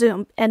access to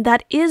Zoom, and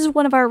that is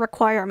one of our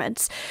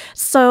requirements.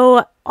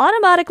 So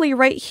automatically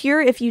right here,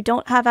 if you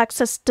don't have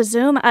access to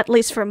Zoom, at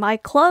least for my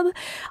club,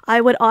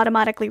 I would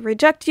automatically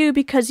reject you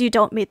because you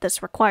don't meet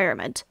this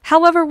requirement.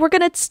 However, we're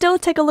going to still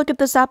take a look at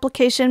this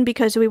application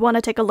because we want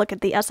to take a look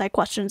at the SI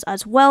questions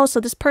as well. So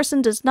this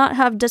person does not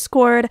have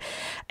Discord,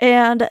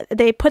 and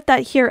they put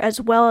that here as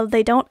well.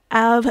 They don't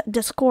have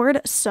Discord,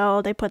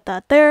 so they put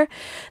that there.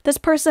 This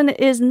person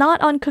is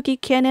not on Cookie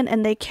Canyon,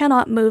 and they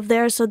cannot move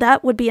there, so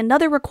that would be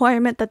another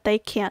requirement that they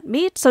can't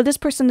meet. So this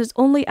person is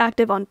only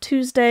active on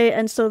Tuesday,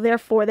 and so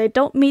therefore they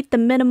don't meet the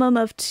minimum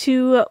of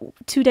two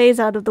days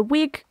out of the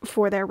week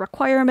for their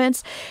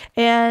requirements.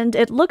 And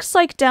it looks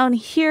like down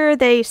here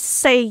they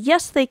say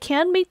yes, they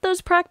can meet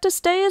those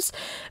practice days,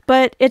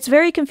 but it's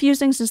very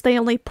confusing since they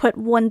only put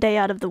 1 day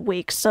out of the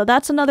week. So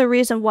that's another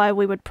reason why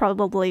we would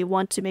probably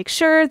want to make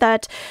sure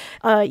that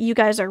you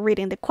guys are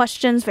reading the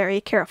questions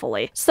very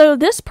carefully. So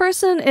this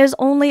person is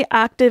only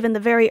active in the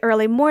very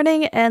early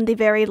morning and the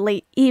very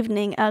late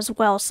evening as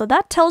well. So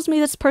that tells me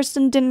this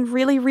person didn't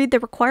really read the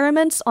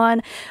requirements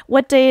on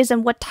what days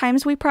and what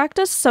times we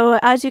practice. So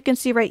as you can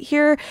see right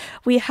here,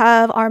 we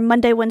have our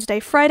Monday, Wednesday,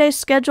 Friday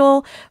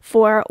schedule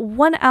for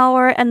 1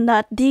 hour, and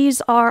that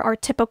these are our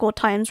typical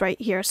times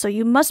right here. So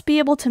you must be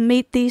able to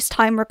meet these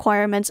time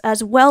requirements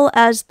as well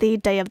as the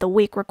day of the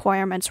week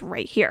requirements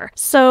right here.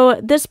 So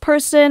this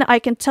person, I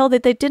can tell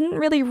that they didn't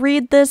really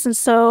read this, and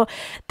so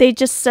they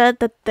just said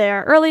that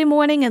they're early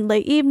morning and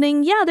late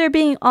evening. Yeah, they're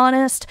being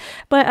honest,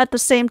 but at the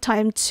same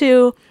time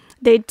too,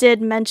 they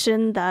did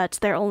mention that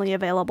they're only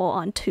available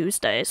on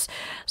Tuesdays.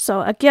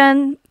 So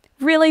again,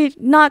 really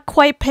not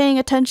quite paying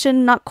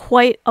attention, not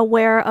quite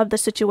aware of the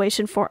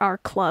situation for our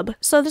club.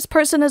 So this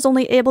person is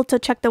only able to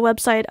check the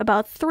website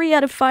about 3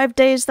 out of 5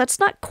 days. That's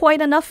not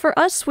quite enough for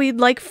us. We'd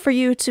like for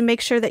you to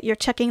make sure that you're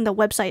checking the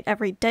website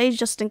every day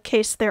just in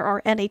case there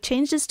are any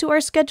changes to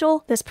our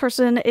schedule. This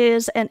person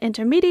is an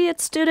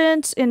intermediate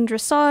student in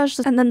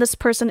Dressage, and then this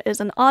person is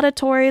an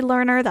auditory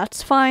learner.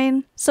 That's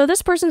fine. So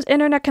this person's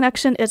internet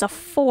connection is a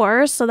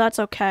 4, so that's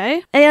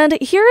okay. And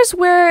here's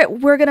where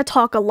we're going to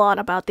talk a lot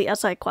about the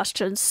SI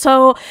questions. So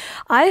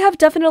I have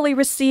definitely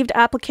received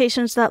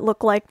applications that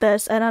look like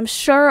this, and I'm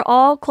sure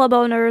all club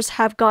owners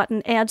have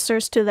gotten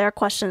answers to their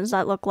questions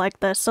that look like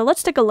this. So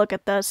let's take a look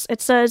at this.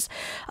 It says,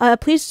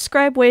 please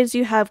describe ways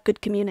you have good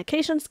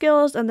communication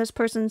skills, and this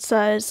person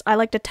says, I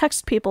like to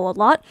text people a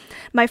lot.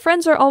 My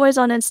friends are always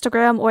on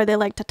Instagram, or they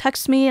like to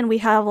text me, and we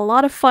have a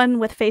lot of fun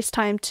with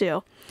FaceTime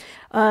too.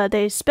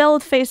 They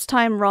spelled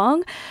FaceTime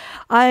wrong.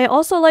 I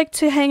also like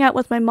to hang out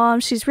with my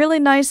mom. She's really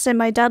nice, and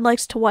my dad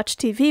likes to watch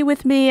TV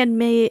with me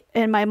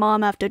and my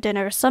mom after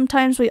dinner.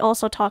 Sometimes we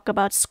also talk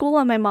about school,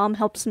 and my mom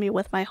helps me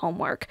with my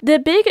homework. The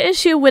big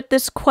issue with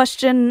this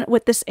question,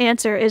 with this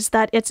answer, is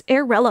that it's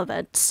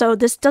irrelevant. So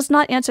this does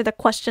not answer the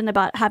question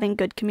about having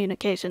good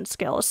communication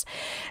skills.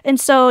 And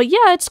so,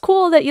 yeah, it's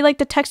cool that you like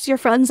to text your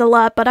friends a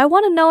lot, but I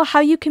want to know how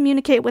you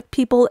communicate with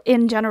people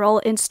in general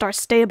in Star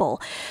Stable.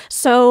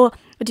 So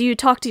do you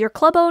talk to your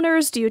club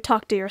owners? Do you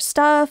talk to your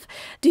staff?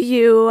 Do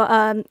you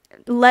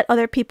let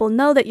other people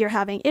know that you're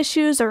having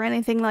issues or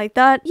anything like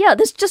that? Yeah,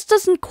 this just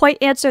doesn't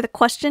quite answer the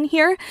question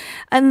here.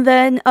 And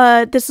then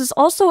this is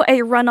also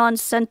a run-on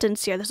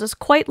sentence here. This is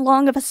quite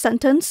long of a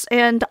sentence,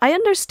 and I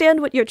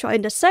understand what you're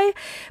trying to say,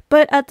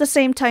 but at the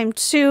same time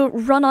too,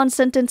 run-on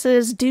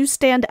sentences do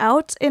stand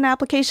out in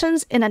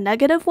applications in a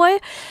negative way,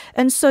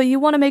 and so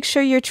you want to make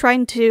sure you're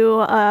trying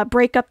to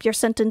break up your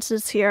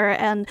sentences here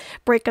and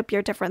break up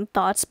your different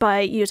thoughts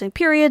by using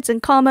periods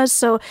and commas,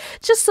 so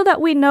just so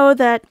that we know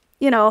that,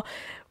 you know,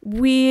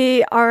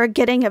 we are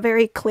getting a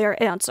very clear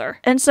answer.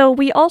 And so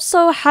we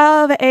also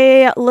have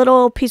a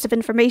little piece of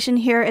information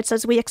here. It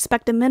says we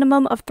expect a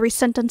minimum of 3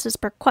 sentences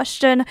per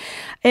question.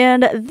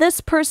 And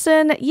this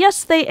person,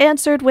 yes, they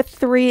answered with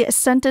 3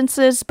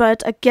 sentences,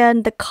 but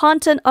again, the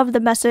content of the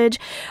message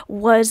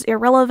was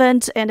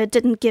irrelevant and it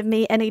didn't give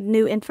me any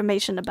new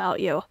information about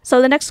you.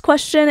 So the next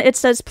question, it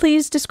says,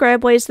 please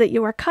describe ways that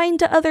you are kind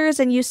to others,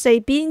 and you say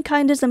being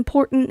kind is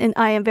important and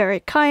I am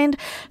very kind.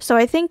 So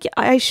I think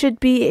I should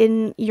be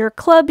in your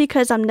club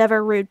because I'm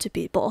never rude to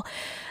people.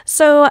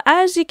 So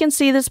as you can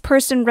see, this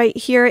person right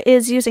here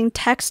is using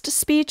text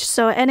speech,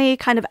 so any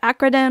kind of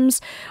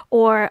acronyms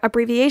or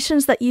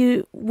abbreviations that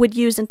you would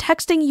use in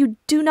texting, you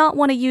do not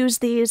want to use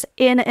these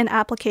in an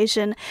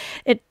application.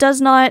 It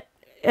does not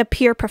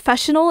appear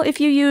professional if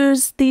you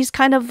use these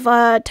kind of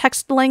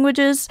text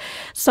languages,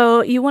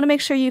 so you want to make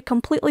sure you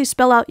completely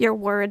spell out your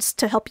words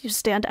to help you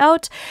stand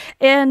out.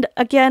 And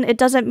again, it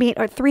doesn't meet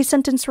our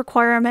 3-sentence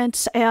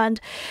requirements,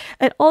 and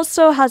it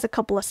also has a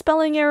couple of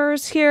spelling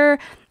errors here.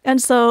 And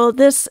so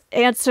this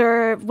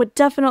answer would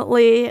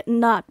definitely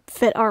not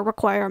fit our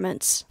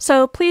requirements.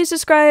 So please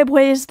describe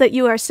ways that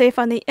you are safe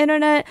on the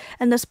internet.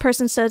 And this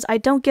person says, I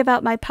don't give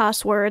out my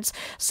passwords.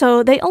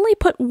 So they only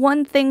put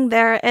one thing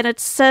there, and it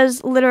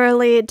says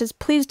literally,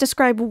 please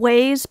describe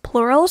ways,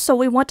 plural. So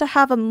we want to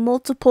have a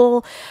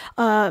multiple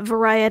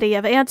variety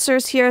of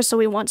answers here. So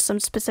we want some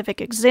specific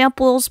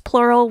examples,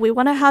 plural. We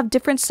want to have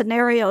different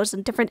scenarios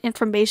and different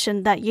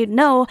information that you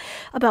know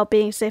about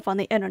being safe on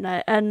the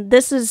internet. And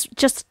this is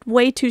just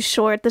way too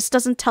short. This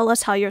doesn't tell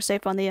us how you're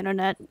safe on the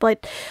internet.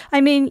 But I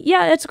mean,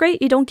 yeah, it's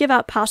great you don't give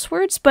out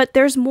passwords, but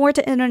there's more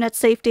to internet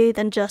safety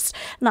than just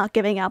not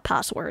giving out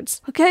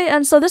passwords. Okay,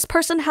 and so this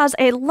person has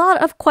a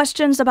lot of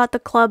questions about the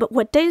club.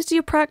 What days do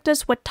you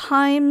practice? What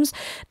times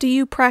do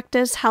you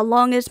practice? How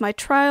long is my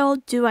trial?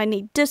 Do I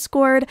need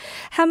Discord?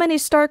 How many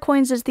star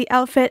coins is the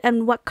outfit?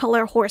 And what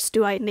color horse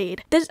do I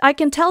need? I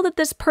can tell that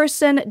this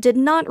person did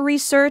not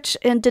research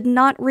and did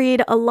not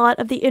read a lot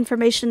of the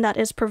information that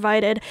is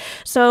provided.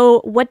 So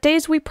what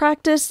days we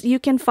practice, you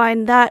can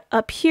find that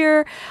up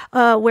here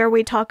where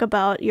we talk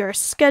about your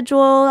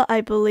schedule.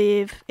 I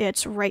believe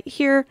it's right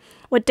here.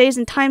 What days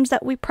and times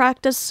that we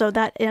practice, so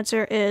that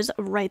answer is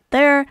right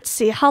there. Let's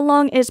see, how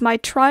long is my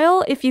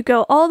trial? If you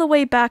go all the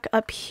way back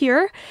up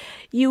here,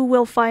 you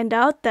will find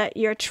out that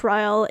your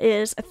trial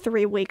is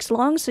 3 weeks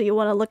long, so you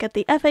want to look at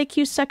the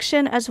FAQ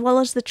section as well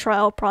as the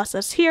trial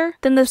process here.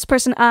 Then this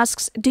person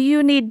asks, do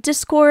you need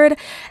Discord?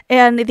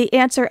 And the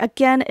answer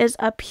again is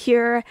up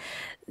here.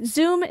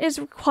 Zoom is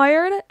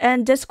required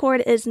and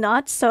Discord is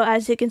not, so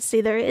as you can see,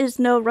 there is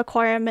no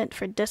requirement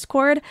for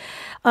Discord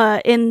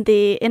in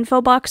the info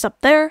box up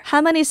there.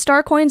 How many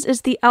star coins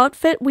is the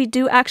outfit? We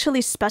do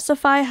actually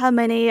specify how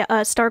many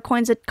star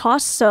coins it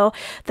costs, so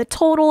the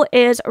total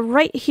is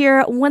right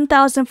here,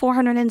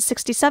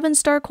 1,467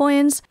 star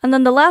coins. And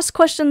then the last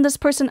question this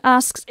person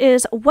asks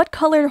is, what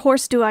color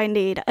horse do I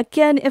need?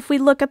 Again, if we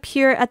look up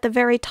here at the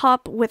very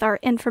top with our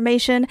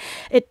information,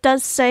 it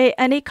does say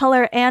any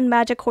color and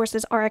magic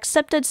horses are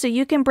accepted, so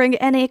you can bring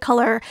any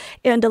color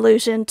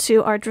Andalusian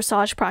to our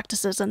dressage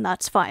practices, and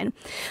that's fine.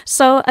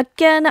 So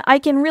again, I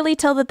can really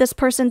tell that this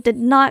person did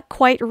not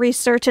quite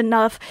research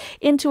enough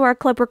into our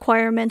club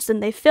requirements,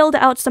 and they filled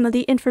out some of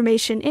the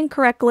information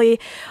incorrectly,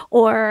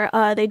 or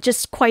they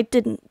just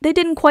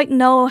didn't quite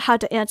know how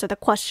to answer the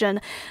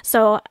question.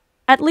 So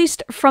at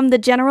least from the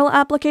general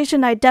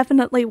application, I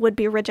definitely would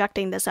be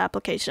rejecting this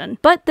application.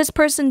 But this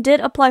person did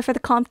apply for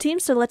the comp team,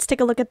 so let's take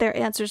a look at their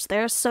answers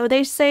there. So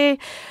they say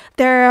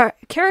their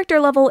character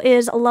level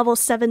is level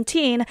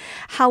 17.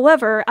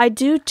 However, I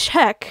do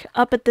check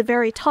up at the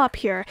very top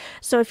here.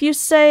 So if you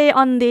say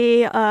on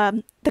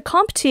the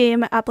comp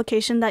team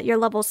application that you're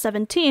level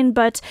 17,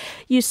 but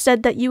you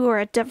said that you were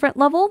a different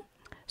level,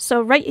 So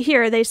right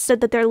here, they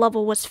said that their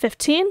level was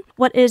 15.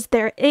 What is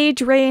their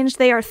age range?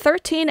 They are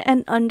 13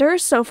 and under.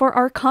 So for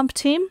our comp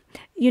team,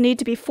 you need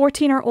to be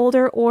 14 or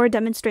older or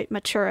demonstrate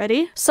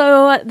maturity.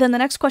 So then the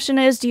next question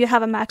is, do you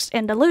have a maxed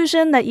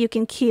Andalusian that you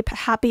can keep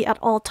happy at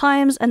all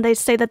times? And they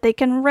say that they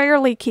can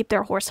rarely keep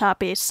their horse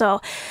happy.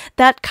 So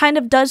that kind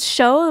of does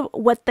show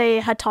what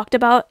they had talked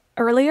about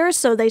earlier.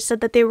 So they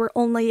said that they were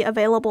only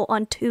available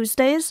on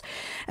Tuesdays.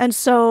 And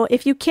so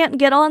if you can't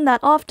get on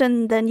that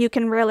often, then you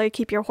can rarely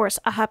keep your horse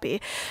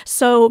happy.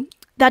 So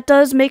that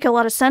does make a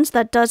lot of sense.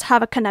 That does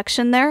have a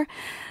connection there.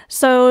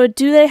 So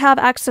do they have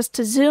access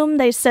to Zoom?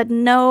 They said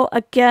no.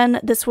 Again,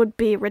 this would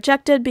be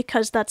rejected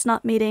because that's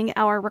not meeting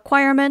our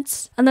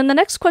requirements. And then the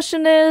next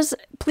question is,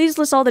 please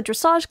list all the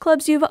dressage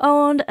clubs you've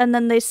owned. And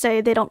then they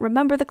say they don't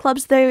remember the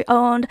clubs they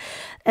owned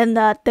and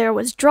that there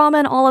was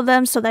drama in all of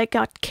them, so they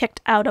got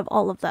kicked out of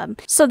all of them.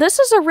 So this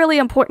is a really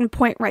important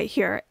point right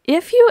here.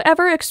 If you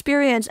ever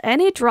experience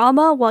any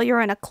drama while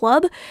you're in a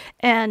club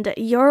and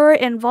you're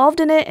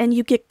involved in it and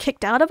you get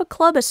kicked out of a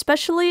club,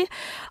 especially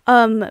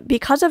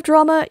because of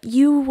drama,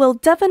 you will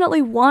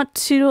definitely want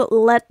to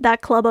let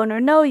that club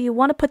owner know. You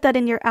want to put that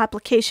in your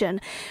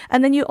application.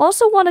 And then you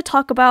also want to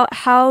talk about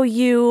how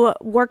you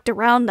worked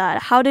around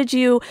that. How did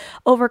you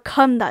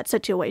overcome that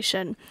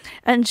situation?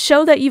 And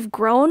show that you've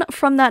grown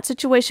from that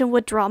situation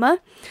with drama,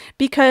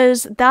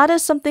 because that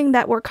is something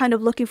that we're kind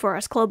of looking for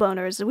as club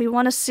owners. We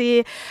want to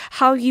see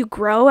how you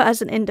grow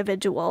as an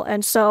individual.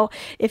 And so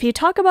if you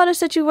talk about a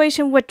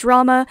situation with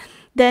drama,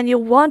 then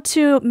you'll want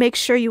to make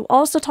sure you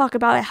also talk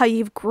about how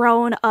you've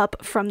grown up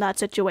from that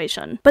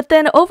situation. But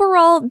then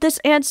overall, this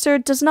answer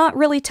does not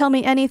really tell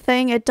me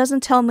anything. It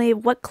doesn't tell me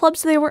what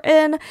clubs they were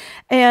in,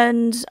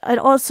 and it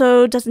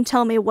also doesn't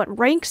tell me what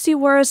ranks you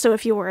were. So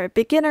if you were a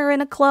beginner in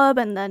a club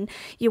and then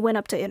you went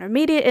up to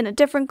intermediate in a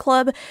different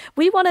club,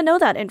 we want to know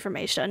that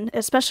information,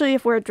 especially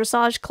if we're a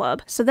dressage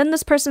club. So then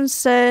this person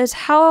says,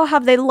 how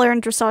have they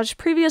learned dressage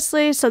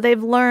previously? So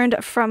they've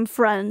learned from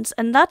friends,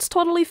 and that's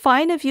totally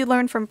fine if you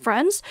learn from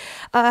friends.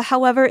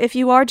 However, if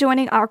you are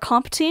joining our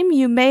comp team,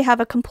 you may have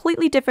a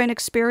completely different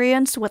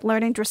experience with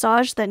learning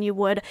dressage than you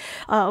would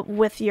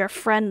with your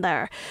friend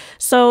there.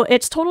 So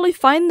it's totally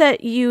fine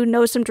that you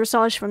know some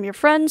dressage from your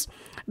friends,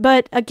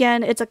 but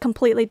again, it's a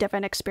completely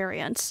different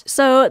experience.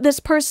 So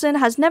this person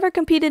has never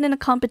competed in a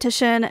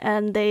competition,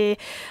 and they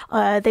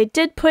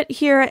did put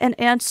here an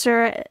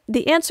answer.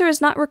 The answer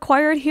is not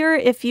required here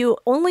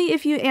only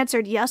if you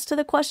answered yes to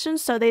the question.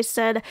 So they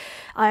said,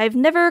 I've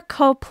never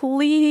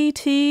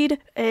completed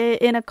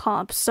in a comp.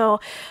 So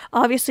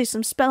obviously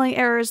some spelling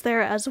errors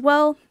there as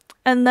well.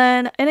 And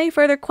then any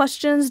further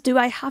questions, do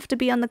I have to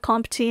be on the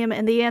comp team?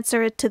 And the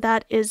answer to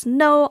that is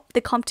no,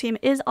 the comp team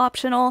is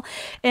optional.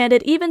 And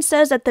it even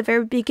says at the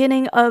very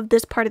beginning of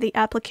this part of the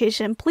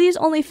application, please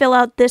only fill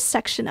out this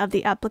section of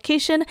the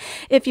application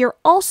if you're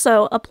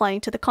also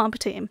applying to the comp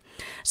team.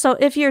 So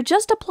if you're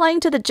just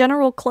applying to the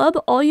general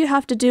club, all you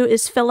have to do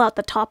is fill out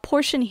the top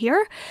portion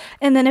here.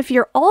 And then if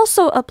you're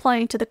also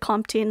applying to the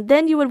comp team,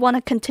 then you would want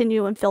to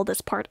continue and fill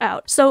this part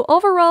out. So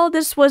overall,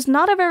 this was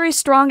not a very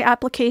strong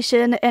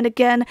application. And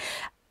again,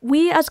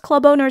 we as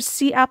club owners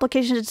see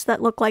applications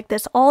that look like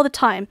this all the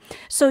time.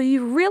 So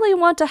you really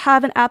want to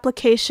have an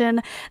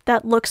application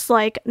that looks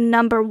like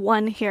number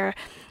 1 here.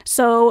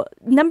 So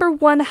number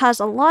 1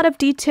 has a lot of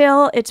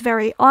detail. It's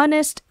very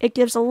honest. It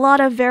gives a lot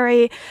of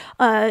very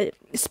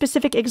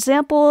specific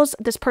examples.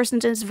 This person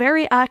is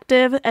very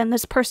active, and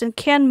this person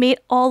can meet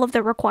all of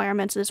the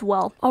requirements as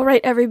well. All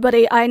right,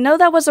 everybody, I know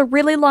that was a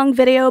really long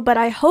video, but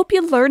I hope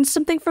you learned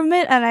something from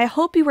it, and I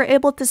hope you were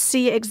able to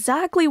see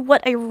exactly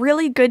what a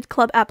really good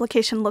club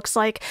application looks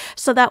like,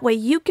 so that way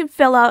you can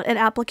fill out an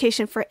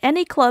application for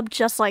any club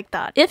just like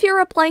that. If you're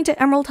applying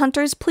to Emerald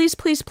Hunters, please,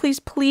 please, please,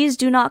 please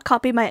do not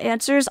copy my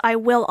answers. I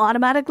will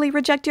automatically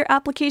reject your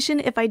application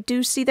if I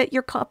do see that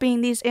you're copying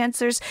these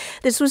answers.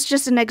 This was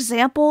just an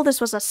example. This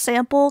was a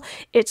sample.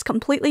 It's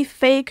completely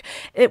fake.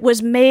 It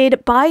was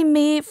made by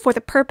me for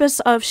the purpose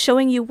of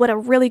showing you what a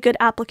really good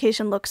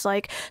application looks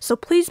like. So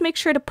please make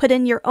sure to put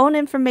in your own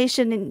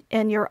information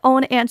and your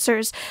own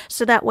answers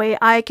so that way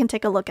I can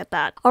take a look at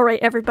that. All right,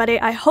 everybody,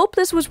 I hope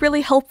this was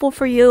really helpful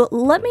for you.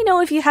 Let me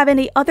know if you have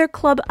any other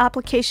club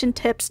application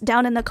tips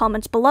down in the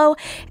comments below.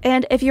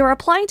 And if you're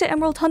applying to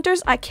Emerald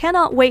Hunters, I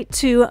cannot wait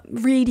to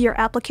read your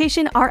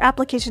application. Our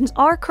applications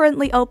are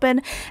currently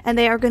open, and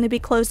they are going to be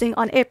closing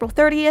on April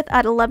 30th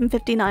at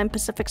 11:59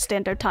 Pacific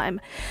Standard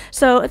Time.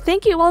 So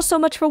thank you all so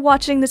much for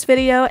watching this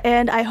video,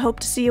 and I hope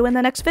to see you in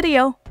the next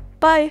video.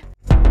 Bye!